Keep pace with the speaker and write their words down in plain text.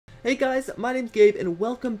Hey guys, my name's Gabe and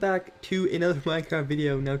welcome back to another Minecraft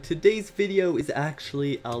video. Now today's video is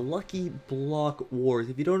actually a Lucky Block Wars.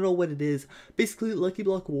 If you don't know what it is, basically Lucky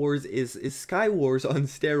Block Wars is Sky Wars on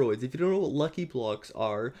steroids. If you don't know what Lucky Blocks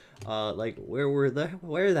are, like where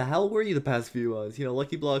the hell were you the past few months? You know,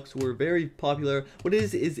 Lucky Blocks were very popular. What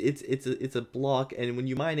it is it's a block, and when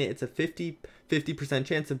you mine it, it's a 50%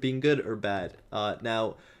 chance of being good or bad.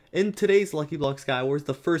 Now in today's Lucky Block Sky Wars,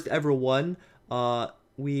 the first ever one,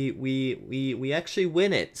 we actually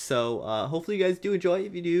win it. So hopefully you guys do enjoy.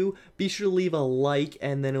 If you do, be sure to leave a like,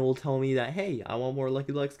 and then it will tell me that, hey, I want more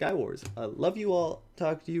Lucky Block Sky Wars. Love you all.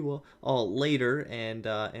 Talk to you all later, and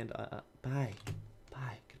bye,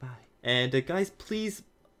 goodbye. And guys, please,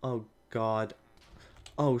 oh god,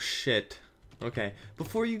 oh shit. Okay,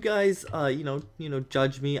 before you guys you know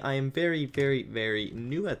judge me, I am very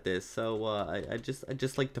new at this, so I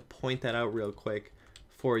just like to point that out real quick.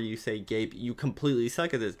 Before you say, Gabe, you completely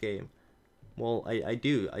suck at this game. Well, I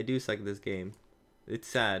do suck at this game. It's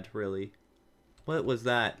sad, really. What was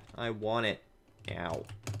that? I want it. Ow.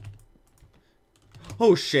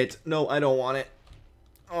 Oh shit, no, I don't want it.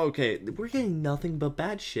 Okay, we're getting nothing but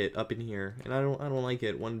bad shit up in here, and I don't like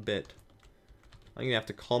it one bit. I'm gonna have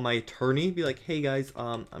to call my attorney, be like, hey guys,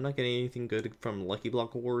 I'm not getting anything good from Lucky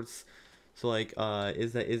Block Awards. So like,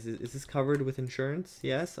 is this covered with insurance?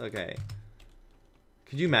 Yes? Okay.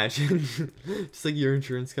 Could you imagine? Just like your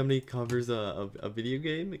insurance company covers a video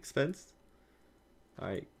game expense?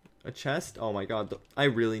 Alright. A chest? Oh my god. I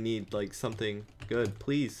really need like something good.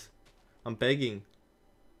 Please. I'm begging.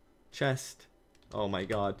 Chest. Oh my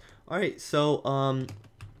god. Alright, so I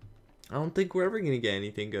don't think we're ever gonna get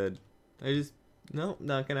anything good. No,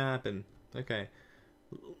 not gonna happen. Okay.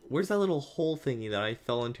 Where's that little hole thingy that I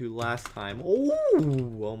fell into last time?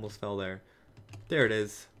 Oh, almost fell there. There it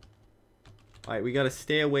is. Alright, we gotta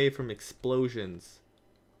stay away from explosions.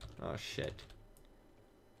 Oh, shit.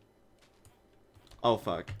 Oh,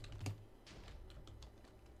 fuck.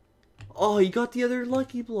 Oh, you got the other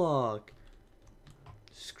lucky block.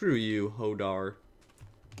 Screw you, Hodar.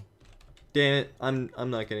 Damn it, I'm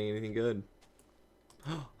not getting anything good.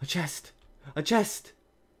 A chest! A chest!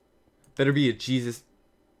 Better be a Jesus.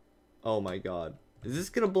 Oh my god. Is this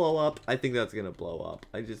gonna blow up? I think that's gonna blow up.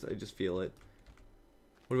 I just feel it.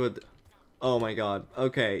 What about oh my god.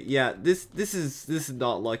 Okay, yeah, this is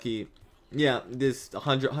not lucky. Yeah, this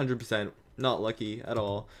 100% not lucky at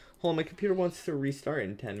all. Hold on, my computer wants to restart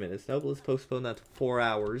in 10 minutes. Nope, let's postpone that to 4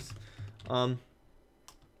 hours.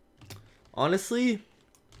 Honestly,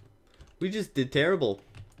 we just did terrible.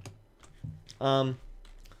 I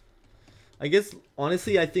guess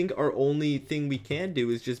honestly, I think our only thing we can do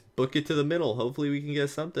is just book it to the middle. Hopefully we can get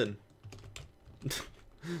something.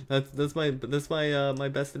 That's my my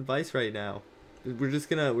best advice right now. We're just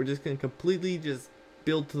gonna completely just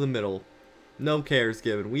build to the middle. No cares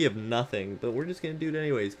given. We have nothing, but we're just gonna do it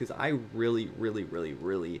anyways because I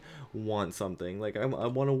really want something. Like I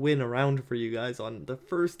want to win a round for you guys on the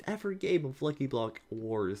first ever game of Lucky Block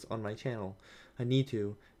Wars on my channel. I need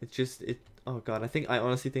to. It's just oh god. I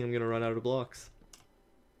honestly think I'm gonna run out of blocks.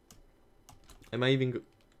 Am I even?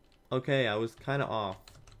 Okay, I was kind of off.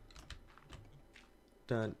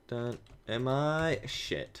 Dun dun. Am I?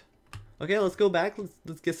 Shit. Okay, let's go back.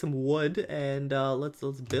 Let's get some wood and let's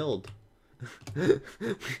build.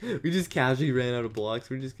 We just casually ran out of blocks.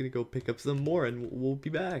 We're just gonna go pick up some more and we'll be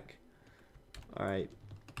back. All right.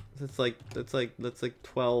 That's like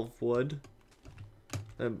 12 wood.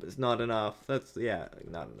 It's not enough. That's yeah,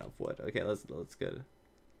 not enough wood. Okay, let's good.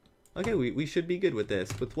 Okay, we should be good with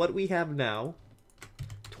this. With what we have now,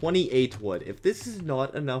 28 wood. If this is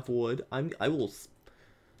not enough wood, I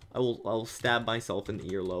will stab myself in the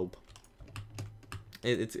earlobe.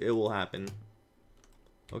 It will happen.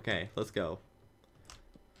 Okay, let's go.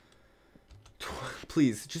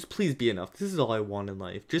 Please, just please be enough. This is all I want in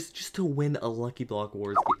life. Just to win a Lucky Block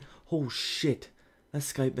Wars game. Oh shit. That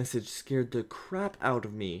Skype message scared the crap out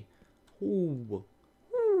of me. Ooh.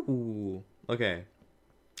 Ooh. Okay.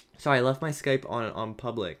 Sorry, I left my Skype on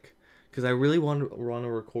public because I really want to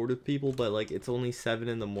record with people, but like it's only 7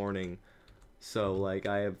 in the morning. So like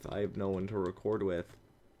I have no one to record with.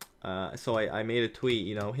 So I made a tweet,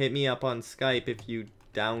 you know, hit me up on Skype if you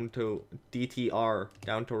down to DTR,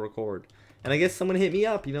 down to record. And I guess someone hit me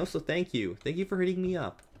up, you know, so thank you. Thank you for hitting me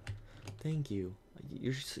up. Thank you.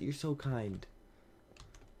 You're so kind.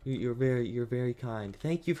 You're very kind.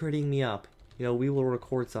 Thank you for hitting me up. You know, we will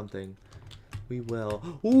record something. We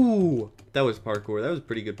will. Ooh, that was parkour. That was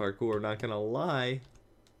pretty good parkour, not gonna lie.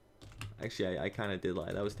 Actually, I kind of did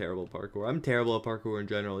lie. That was terrible parkour. I'm terrible at parkour in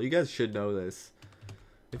general. You guys should know this.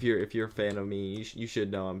 If you're a fan of me, you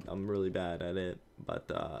should know I'm really bad at it.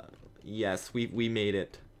 But yes, we made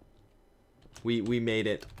it. We made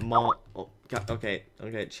it. Mom. Oh, God, okay,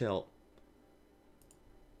 chill.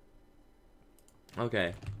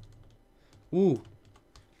 Okay. Ooh.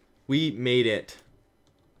 We made it.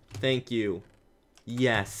 Thank you.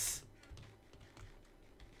 Yes.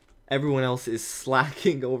 Everyone else is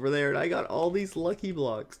slacking over there, and I got all these lucky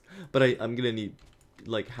blocks. But I'm gonna need,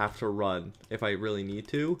 like, have to run if I really need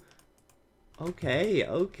to. Okay,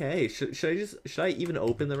 okay. Should I even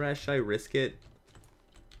open the rest? Should I risk it?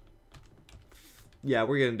 Yeah,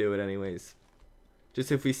 we're gonna do it anyways.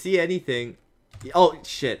 Just if we see anything. Oh,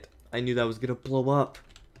 shit. I knew that was gonna blow up.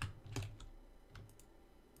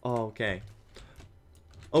 Oh, okay.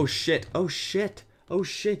 Oh, shit. Oh, shit. Oh,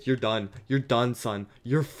 shit. You're done. You're done, son.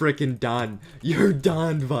 You're freaking done. You're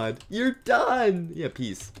done, bud. You're done. Yeah,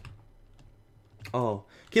 peace. Oh.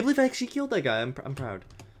 Can't believe I actually killed that guy. I'm proud.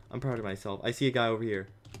 I'm proud of myself. I see a guy over here.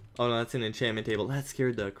 Oh, no, that's an enchantment table. That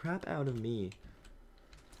scared the crap out of me.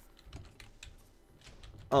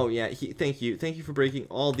 Oh, yeah. Thank you. Thank you for breaking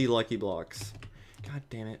all the lucky blocks. God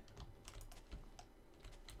damn it.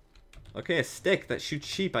 Okay, a stick that shoots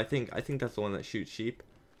sheep, I think. I think that's the one that shoots sheep.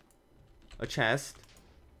 A chest.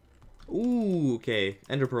 Ooh, okay.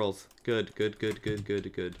 Ender pearls. Good, good, good, good,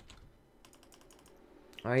 good, good.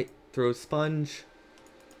 Alright, throw sponge.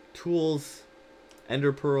 Tools.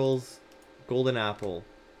 Ender pearls. Golden apple.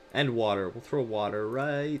 And water. We'll throw water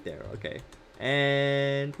right there. Okay.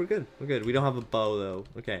 And we're good. We're good. We don't have a bow, though.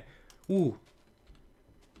 Okay. Ooh.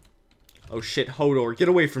 Oh, shit. Hodor, get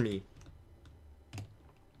away from me.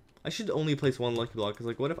 I should only place one lucky block, because,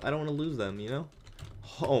 like, what if I don't want to lose them, you know?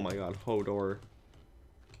 Oh, my God. Hodor.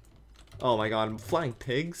 Oh, my God. Flying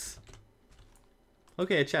pigs?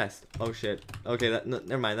 Okay, a chest. Oh, shit. Okay,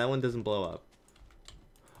 never mind. That one doesn't blow up.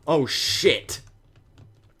 Oh, shit.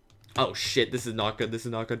 Oh, shit. This is not good. This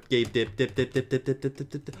is not good. Gabe, dip, dip, dip, dip, dip, dip, dip, dip,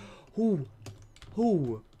 dip, dip. Ooh.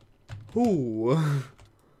 Ooh. Ooh.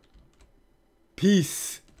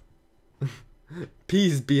 Peace.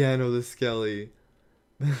 Peace, Biano the Skelly.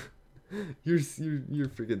 you're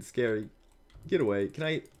freaking scary. Get away. Can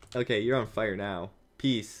I? Okay, you're on fire now.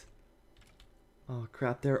 Peace. Oh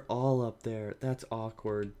crap, they're all up there. That's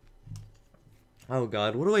awkward. Oh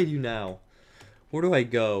god, what do I do now? Where do I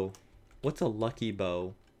go? What's a lucky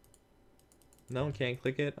bow? No, can't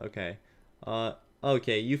click it? Okay.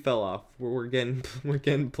 Okay, you fell off. We're getting we're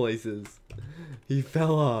getting places. He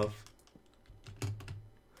fell off.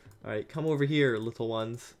 Alright, come over here, little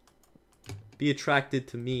ones. Be attracted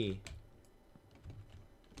to me.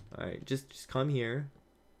 Alright, just come here.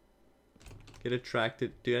 Get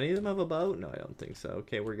attracted. Do any of them have a bow? No, I don't think so.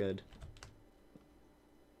 Okay, we're good.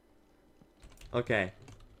 Okay.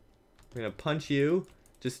 We're gonna punch you.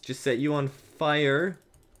 Just set you on fire.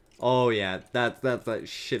 Oh yeah, that's that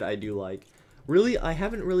shit I do like. Really, I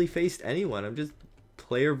haven't really faced anyone. I'm just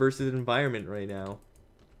player versus environment right now.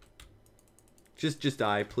 Just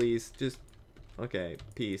die, please. Just okay.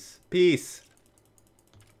 Peace. Peace.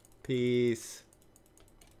 Peace.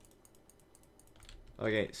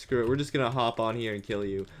 Okay, screw it. We're just gonna hop on here and kill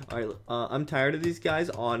you. Alright, I'm tired of these guys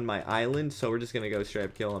on my island, so we're just gonna go straight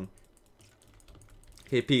up kill them.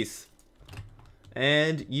 Okay, peace.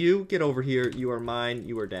 And you, get over here. You are mine.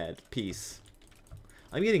 You are dead. Peace.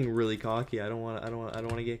 I'm getting really cocky. I don't want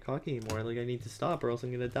to get cocky anymore. Like, I need to stop or else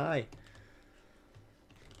I'm gonna die.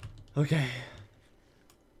 Okay.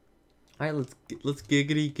 Alright, let's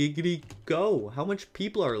giggity go. How much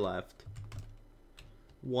people are left?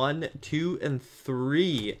 1, 2, and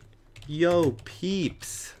 3. Yo,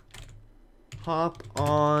 peeps. Hop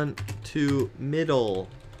on to middle.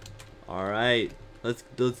 Alright. Let's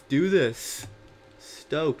do this.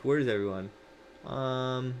 Stoked. Where's everyone?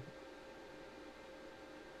 Oh,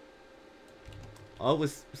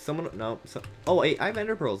 was someone? No. Oh, wait, I have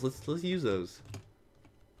ender pearls. Let's use those.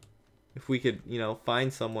 If we could, you know,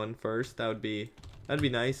 find someone first, that'd be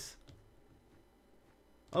nice.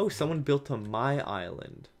 Oh, someone built to my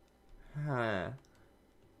island. Huh.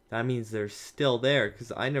 That means they're still there,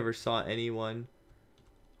 because I never saw anyone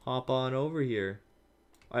hop on over here.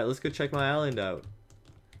 Alright, let's go check my island out.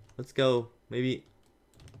 Let's go. Maybe.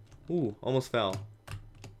 Ooh, almost fell.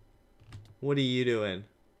 What are you doing?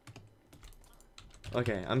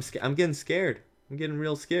 Okay, I'm getting scared. I'm getting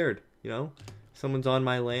real scared, you know? Someone's on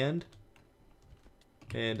my land.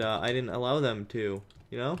 And I didn't allow them to,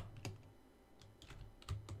 you know?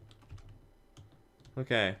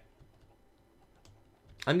 Okay.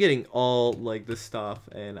 I'm getting all, like, this stuff,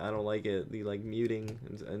 and I don't like it. The, like, muting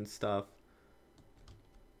and stuff.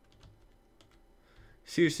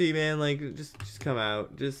 Seriously, man, like, just come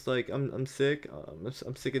out. Just, like, I'm sick.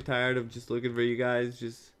 I'm sick and tired of just looking for you guys.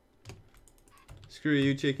 Just, screw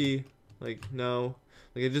you, chickie. Like, no.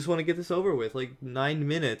 Like, I just want to get this over with. Like, 9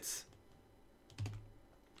 minutes.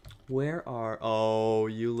 Where are... Oh,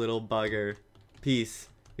 you little bugger. Peace.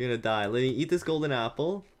 You're gonna die. Let me eat this golden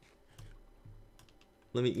apple.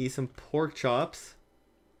 Let me eat some pork chops.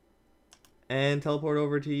 And teleport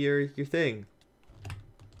over to your thing.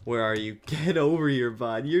 Where are you? Get over here,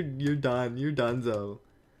 bud. You're done. You're donezo.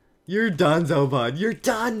 You're donezo, bud. You're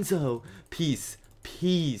donezo. Peace.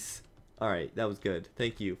 Peace. Alright, that was good.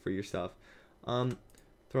 Thank you for your stuff.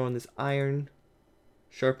 Throwing this iron.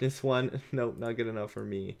 Sharpness 1. Nope, not good enough for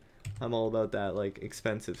me. I'm all about that, like,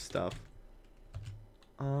 expensive stuff.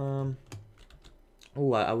 Oh,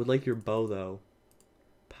 I would like your bow, though.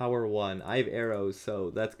 Power 1. I have arrows,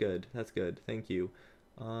 so that's good. That's good. Thank you.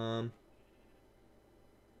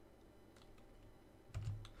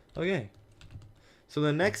 Okay. So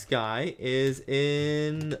the next guy is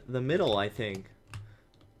in the middle, I think.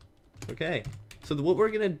 Okay. So what we're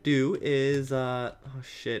gonna do is, oh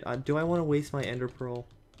shit. Do I want to waste my ender pearl?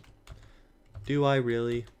 Do I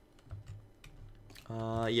really?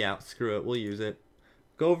 Yeah, screw it. We'll use it.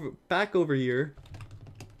 Go back over here.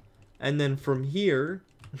 And then from here,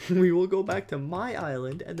 we will go back to my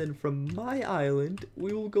island. And then from my island,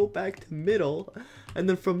 we will go back to middle. And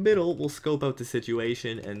then from middle, we'll scope out the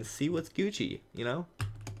situation and see what's Gucci, you know?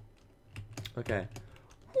 Okay.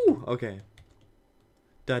 Whew, okay.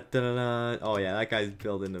 Da, da, da, da. Oh yeah, that guy's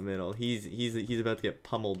built in the middle. He's about to get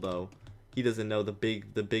pummeled though. He doesn't know the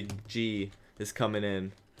big G is coming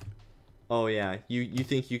in. Oh yeah, you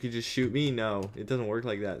think you could just shoot me? No, it doesn't work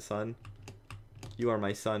like that, son. You are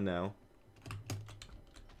my son now.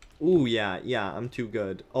 Ooh, yeah, I'm too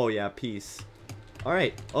good. Oh yeah, peace.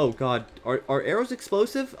 Alright. Oh god. Are arrows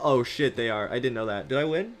explosive? Oh shit, they are. I didn't know that. Did I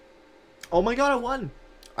win? Oh my god, I won!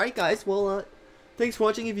 Alright guys, well, thanks for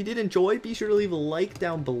watching. If you did enjoy, be sure to leave a like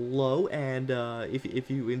down below. And if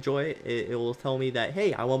you enjoy it, it will tell me that,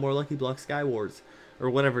 hey, I want more Lucky Block Sky Wars. Or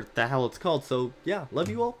whatever the hell it's called. So, yeah, love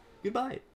you all. Goodbye.